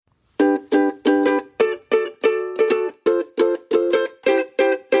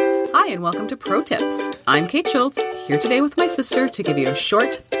and welcome to Pro Tips. I'm Kate Schultz, here today with my sister to give you a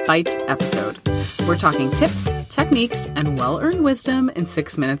short bite episode. We're talking tips, techniques, and well-earned wisdom in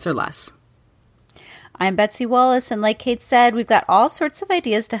 6 minutes or less. I'm Betsy Wallace, and like Kate said, we've got all sorts of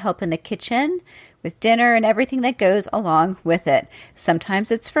ideas to help in the kitchen, with dinner and everything that goes along with it.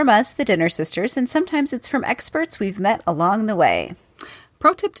 Sometimes it's from us, the Dinner Sisters, and sometimes it's from experts we've met along the way.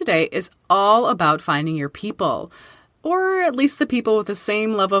 Pro tip today is all about finding your people, or at least the people with the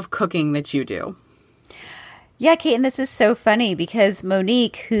same love of cooking that you do. Yeah, Kate, and this is so funny because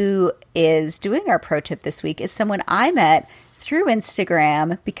Monique, who is doing our pro tip this week, is someone I met through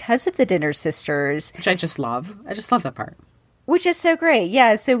Instagram because of the Dinner Sisters. Which I just love. I just love that part. Which is so great.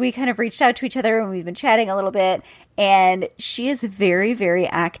 Yeah, so we kind of reached out to each other and we've been chatting a little bit. And she is very, very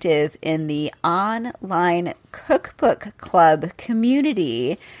active in the online cookbook club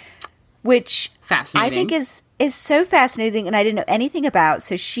community, which I think is so fascinating and I didn't know anything about.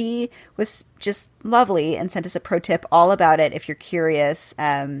 So she was just lovely and sent us a pro tip all about it. If you're curious,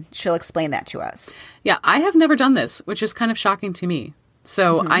 she'll explain that to us. Yeah, I have never done this, which is kind of shocking to me.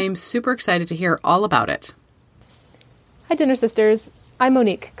 So I am super excited to hear all about it. Hi, Dinner Sisters. I'm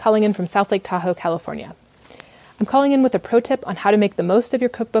Monique, calling in from South Lake Tahoe, California. I'm calling in with a pro tip on how to make the most of your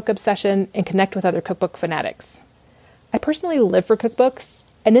cookbook obsession and connect with other cookbook fanatics. I personally live for cookbooks,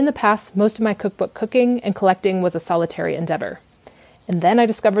 and in the past, most of my cookbook cooking and collecting was a solitary endeavor. And then I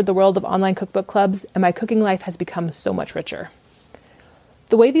discovered the world of online cookbook clubs, and my cooking life has become so much richer.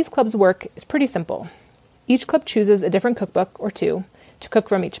 The way these clubs work is pretty simple. Each club chooses a different cookbook or two to cook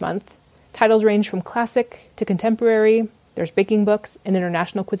from each month. Titles range from classic to contemporary. There's baking books and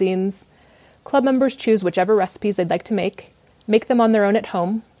international cuisines. Club members choose whichever recipes they'd like to make them on their own at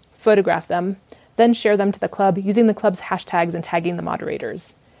home, photograph them, then share them to the club using the club's hashtags and tagging the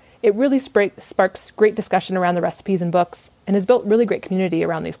moderators. It really sparks great discussion around the recipes and books and has built really great community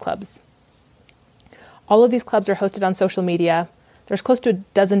around these clubs. All of these clubs are hosted on social media. There's close to a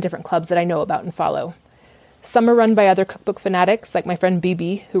dozen different clubs that I know about and follow. Some are run by other cookbook fanatics, like my friend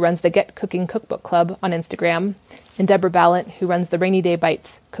BB, who runs the Get Cooking Cookbook Club on Instagram, and Deborah Ballant, who runs the Rainy Day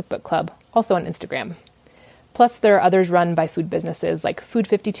Bites Cookbook Club, also on Instagram. Plus, there are others run by food businesses like Food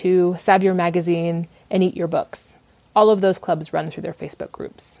 52, Savior Magazine, and Eat Your Books. All of those clubs run through their Facebook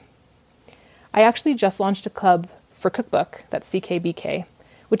groups. I actually just launched a club for Cookbook, that's CKBK,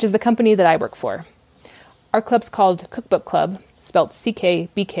 which is the company that I work for. Our club's called Cookbook Club, spelled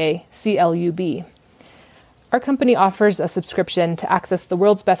CKBKCLUB. Our company offers a subscription to access the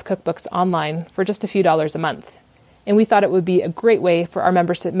world's best cookbooks online for just a few dollars a month. And we thought it would be a great way for our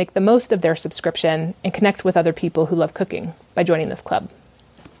members to make the most of their subscription and connect with other people who love cooking by joining this club.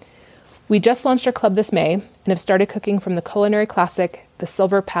 We just launched our club this May and have started cooking from the culinary classic, The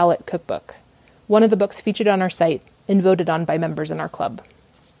Silver Palette Cookbook, one of the books featured on our site and voted on by members in our club.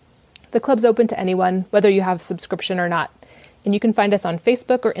 The club's open to anyone, whether you have a subscription or not, and you can find us on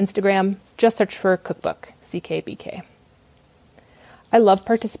Facebook or Instagram. Just search for Cookbook, CKBK. I love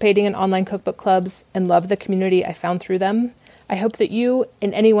participating in online cookbook clubs and love the community I found through them. I hope that you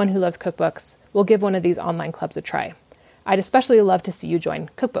and anyone who loves cookbooks will give one of these online clubs a try. I'd especially love to see you join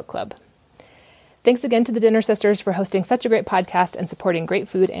Cookbook Club. Thanks again to the Dinner Sisters for hosting such a great podcast and supporting great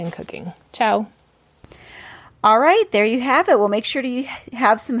food and cooking. Ciao. All right, there you have it. We'll make sure to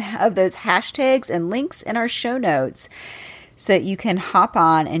have some of those hashtags and links in our show notes so that you can hop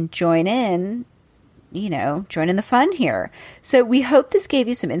on and join in the fun here. So we hope this gave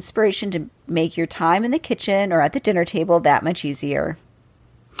you some inspiration to make your time in the kitchen or at the dinner table that much easier.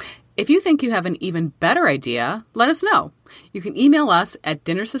 If you think you have an even better idea, let us know. You can email us at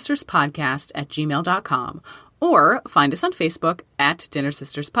dinnersisterspodcast@gmail.com or find us on Facebook at Dinner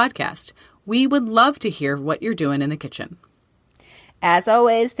Sisters Podcast. We would love to hear what you're doing in the kitchen. As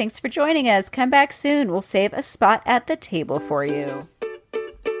always, thanks for joining us. Come back soon. We'll save a spot at the table for you.